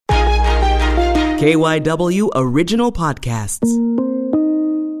KYW Original Podcasts.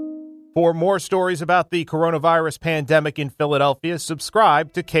 For more stories about the coronavirus pandemic in Philadelphia,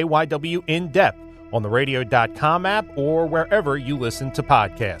 subscribe to KYW In Depth on the radio.com app or wherever you listen to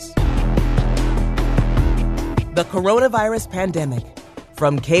podcasts. The coronavirus pandemic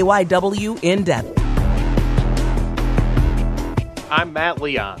from KYW In Depth. I'm Matt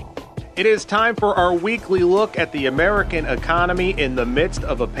Leon. It is time for our weekly look at the American economy in the midst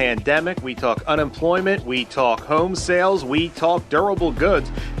of a pandemic. We talk unemployment, we talk home sales, we talk durable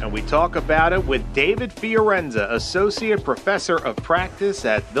goods, and we talk about it with David Fiorenza, Associate Professor of Practice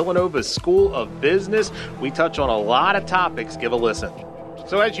at Villanova's School of Business. We touch on a lot of topics. Give a listen.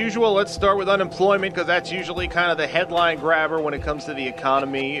 So as usual, let's start with unemployment because that's usually kind of the headline grabber when it comes to the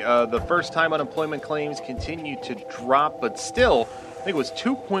economy. The first-time unemployment claims continue to drop, but still, I think it was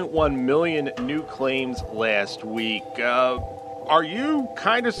 2.1 million new claims last week. Are you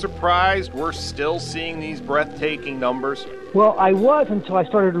kind of surprised we're still seeing these breathtaking numbers? Well, I was until I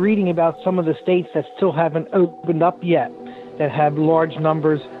started reading about some of the states that still haven't opened up yet, that have large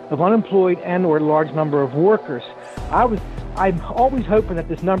numbers of unemployed and or large number of workers. I'm always hoping that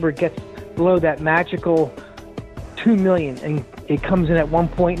this number gets below that magical 2 million and it comes in at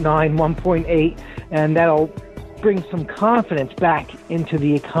 1.9, 1.8, and that'll bring some confidence back into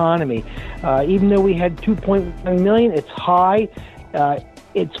the economy. Even though we had 2.1 million, it's high.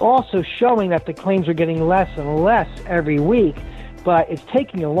 It's also showing that the claims are getting less and less every week, but it's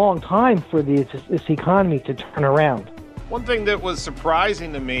taking a long time for this economy to turn around. One thing that was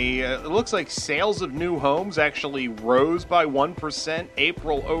surprising to me, it looks like sales of new homes actually rose by 1%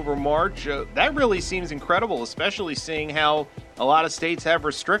 April over March. That really seems incredible, especially seeing how a lot of states have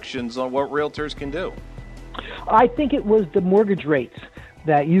restrictions on what realtors can do. I think it was the mortgage rates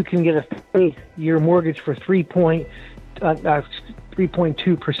that you can get a 3-year mortgage for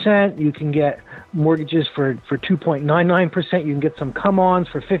 3.2%. You can get mortgages for 2.99%. You can get some come-ons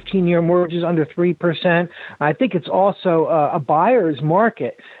for 15-year mortgages under 3%. I think it's also a buyer's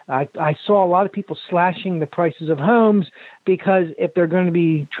market. I saw a lot of people slashing the prices of homes because if they're going to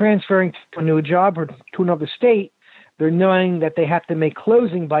be transferring to a new job or to another state, they're knowing that they have to make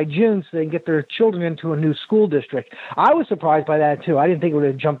closing by June so they can get their children into a new school district. I was surprised by that, too. I didn't think it would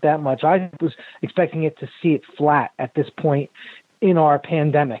have jumped that much. I was expecting it to see it flat at this point in our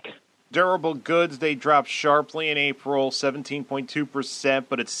pandemic. Durable goods, they dropped sharply in April, 17.2%,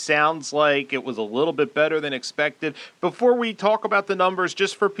 but it sounds like it was a little bit better than expected. Before we talk about the numbers,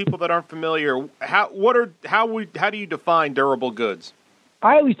 just for people that aren't familiar, how do you define durable goods?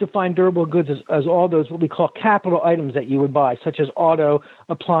 I always define durable goods as all those what we call capital items that you would buy, such as auto,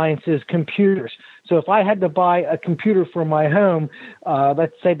 appliances, computers. So if I had to buy a computer for my home,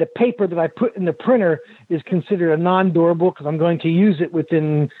 let's say the paper that I put in the printer is considered a non-durable because I'm going to use it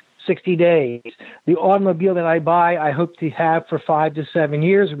within 60 days. The automobile that I buy, I hope to have for 5 to 7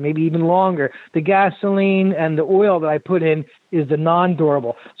 years or maybe even longer. The gasoline and the oil that I put in is the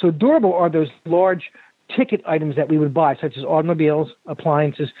non-durable. So durable are those large ticket items that we would buy, such as automobiles,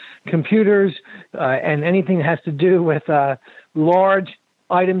 appliances, computers, and anything that has to do with large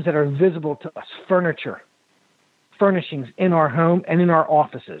items that are visible to us, furniture, furnishings in our home and in our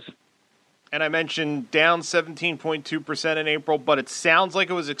offices. And I mentioned down 17.2% in April, but it sounds like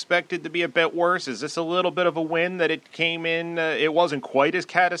it was expected to be a bit worse. Is this a little bit of a win that it came in? It wasn't quite as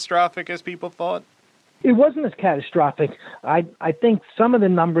catastrophic as people thought? It wasn't as catastrophic. I think some of the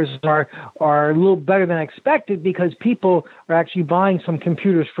numbers are a little better than expected because people are actually buying some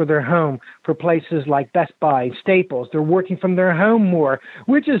computers for their home for places like Best Buy, Staples. They're working from their home more,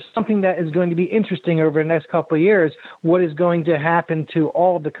 which is something that is going to be interesting over the next couple of years. What is going to happen to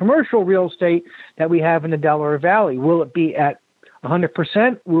all of the commercial real estate that we have in the Delaware Valley? Will it be at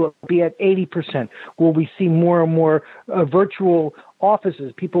 100%? Will it be at 80%? Will we see more and more virtual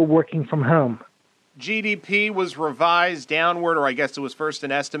offices, people working from home? GDP was revised downward, or I guess it was first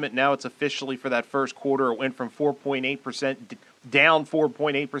an estimate. Now it's officially for that first quarter. It went from 4.8% down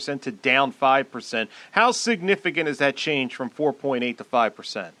 4.8% to down 5%. How significant is that change from 4.8 to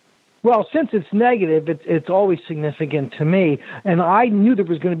 5%? Well, since it's negative, it's always significant to me. And I knew there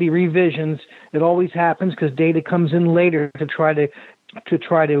was going to be revisions. It always happens because data comes in later to try to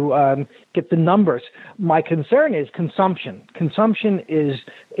get the numbers. My concern is consumption. Consumption is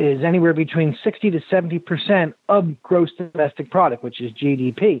anywhere between 60 to 70% of gross domestic product, which is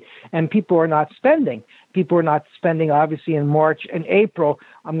GDP, and people are not spending. People are not spending, obviously, in March and April.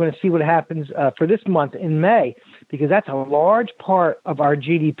 I'm going to see what happens for this month in May, because that's a large part of our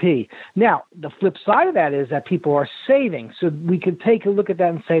GDP. Now, the flip side of that is that people are saving, so we could take a look at that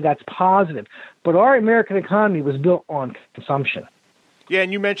and say that's positive. But our American economy was built on consumption. Yeah,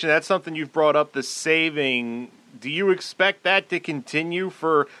 and you mentioned that's something you've brought up, the saving. Do you expect that to continue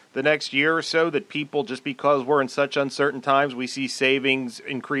for the next year or so, that people, just because we're in such uncertain times, we see savings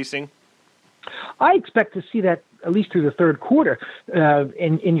increasing? I expect to see that at least through the third quarter.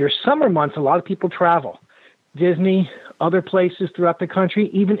 In your summer months, a lot of people travel. Disney, other places throughout the country,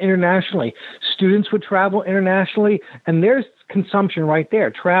 even internationally. Students would travel internationally, and there's consumption right there.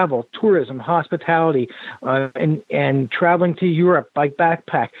 Travel, tourism, hospitality, and traveling to Europe by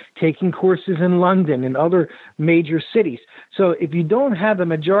backpack, taking courses in London and other major cities. So if you don't have the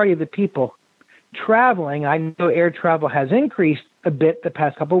majority of the people traveling, I know air travel has increased a bit the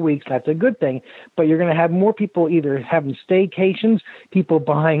past couple of weeks. That's a good thing. But you're going to have more people either having staycations, people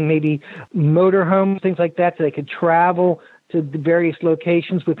buying maybe motorhomes, things like that, so they could travel to the various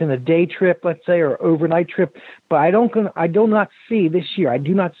locations within a day trip, let's say, or overnight trip. But I do not see this year, I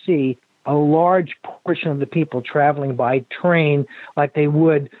do not see a large portion of the people traveling by train like they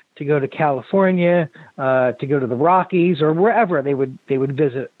would to go to California, to go to the Rockies, or wherever they would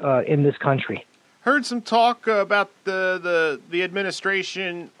visit in this country. Heard some talk about the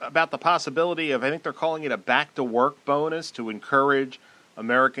administration about the possibility of, I think they're calling it a back-to-work bonus, to encourage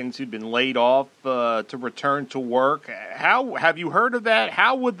Americans who'd been laid off to return to work. How have you heard of that?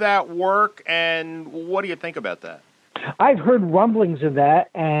 How would that work, and what do you think about that? I've heard rumblings of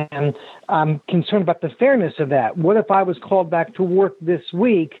that, and I'm concerned about the fairness of that. What if I was called back to work this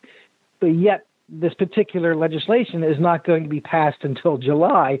week, but yet this particular legislation is not going to be passed until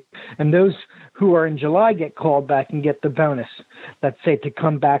July, and those who are in July get called back and get the bonus, let's say, to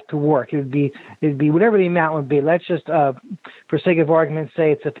come back to work. It'd be whatever the amount would be. Let's just, for sake of argument,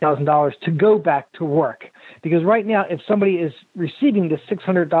 say it's $1,000 to go back to work. Because right now, if somebody is receiving the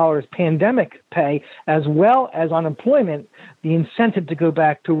 $600 pandemic pay as well as unemployment, the incentive to go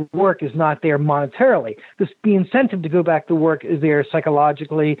back to work is not there monetarily. The incentive to go back to work is there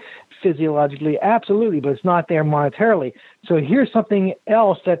psychologically, physiologically, absolutely, but it's not there monetarily. So here's something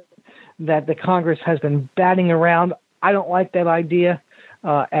else that the Congress has been batting around. I don't like that idea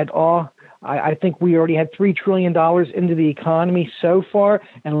at all. I think we already had $3 trillion into the economy so far,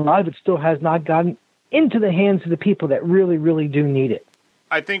 and a lot of it still has not gotten into the hands of the people that really, really do need it.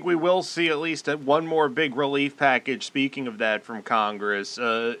 I think we will see at least one more big relief package, speaking of that, from Congress.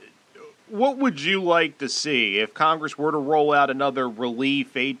 What would you like to see if Congress were to roll out another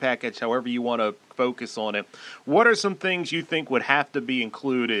relief aid package, however you want to focus on it? What are some things you think would have to be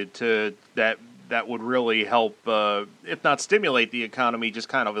included to that would really help, if not stimulate the economy, just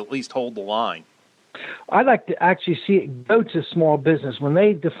kind of at least hold the line? I'd like to actually see it go to small business. When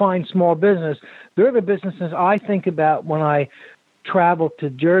they define small business, they're the businesses I think about when I travel to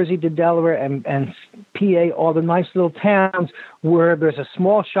Jersey, to Delaware, and PA, all the nice little towns where there's a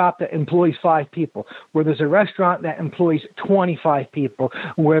small shop that employs 5 people, where there's a restaurant that employs 25 people,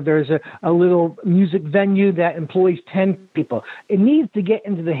 where there's a little music venue that employs 10 people. It needs to get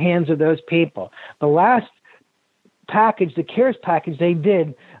into the hands of those people. The last package, the CARES package they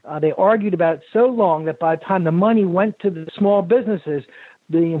did, they argued about it so long that by the time the money went to the small businesses,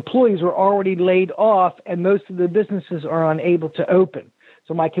 the employees were already laid off, and most of the businesses are unable to open.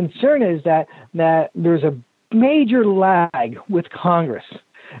 So my concern is that there's a major lag with Congress,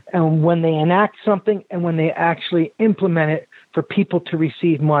 and when they enact something and when they actually implement it for people to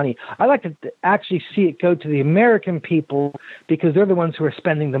receive money. I'd like to actually see it go to the American people because they're the ones who are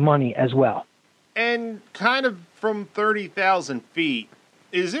spending the money as well. And kind of from 30,000 feet,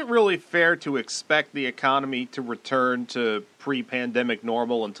 is it really fair to expect the economy to return to pre-pandemic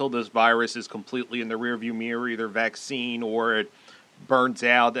normal until this virus is completely in the rearview mirror, either vaccine or it burns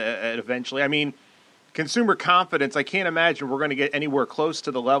out eventually? I mean, consumer confidence, I can't imagine we're going to get anywhere close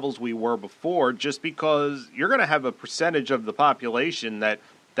to the levels we were before, just because you're going to have a percentage of the population that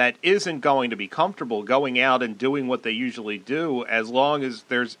isn't going to be comfortable going out and doing what they usually do as long as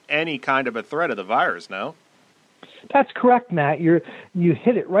there's any kind of a threat of the virus, no? That's correct, Matt. You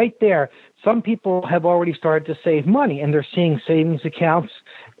hit it right there. Some people have already started to save money, and they're seeing savings accounts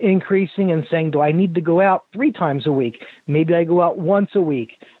increasing and saying, do I need to go out 3 times a week? Maybe I go out once a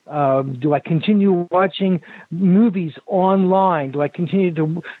week. Do I continue watching movies online? Do I continue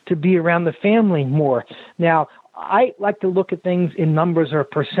to be around the family more? Now, I like to look at things in numbers or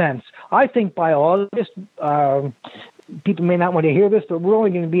percents. I think by August, people may not want to hear this, but we're only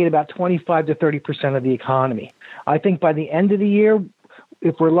going to be at about 25 to 30% of the economy. I think by the end of the year,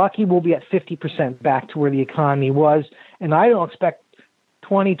 if we're lucky, we'll be at 50% back to where the economy was. And I don't expect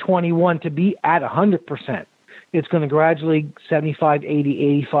 2021 to be at 100%. It's going to gradually 75,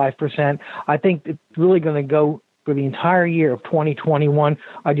 80, 85%. I think it's really going to go for the entire year of 2021.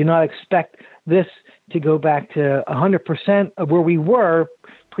 I do not expect this to go back to 100% of where we were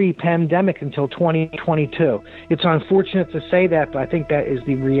pre-pandemic until 2022. It's unfortunate to say that, but I think that is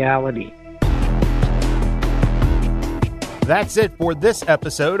the reality. That's it for this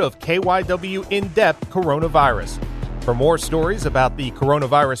episode of KYW In-Depth Coronavirus. For more stories about the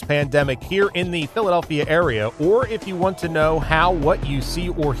coronavirus pandemic here in the Philadelphia area, or if you want to know how what you see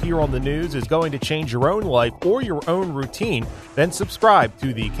or hear on the news is going to change your own life or your own routine, then subscribe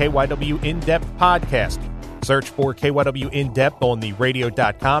to the KYW In-Depth podcast. Search for KYW In-Depth on the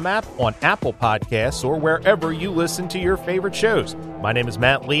radio.com app, on Apple Podcasts, or wherever you listen to your favorite shows. My name is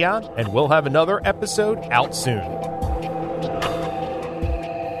Matt Leon, and we'll have another episode out soon.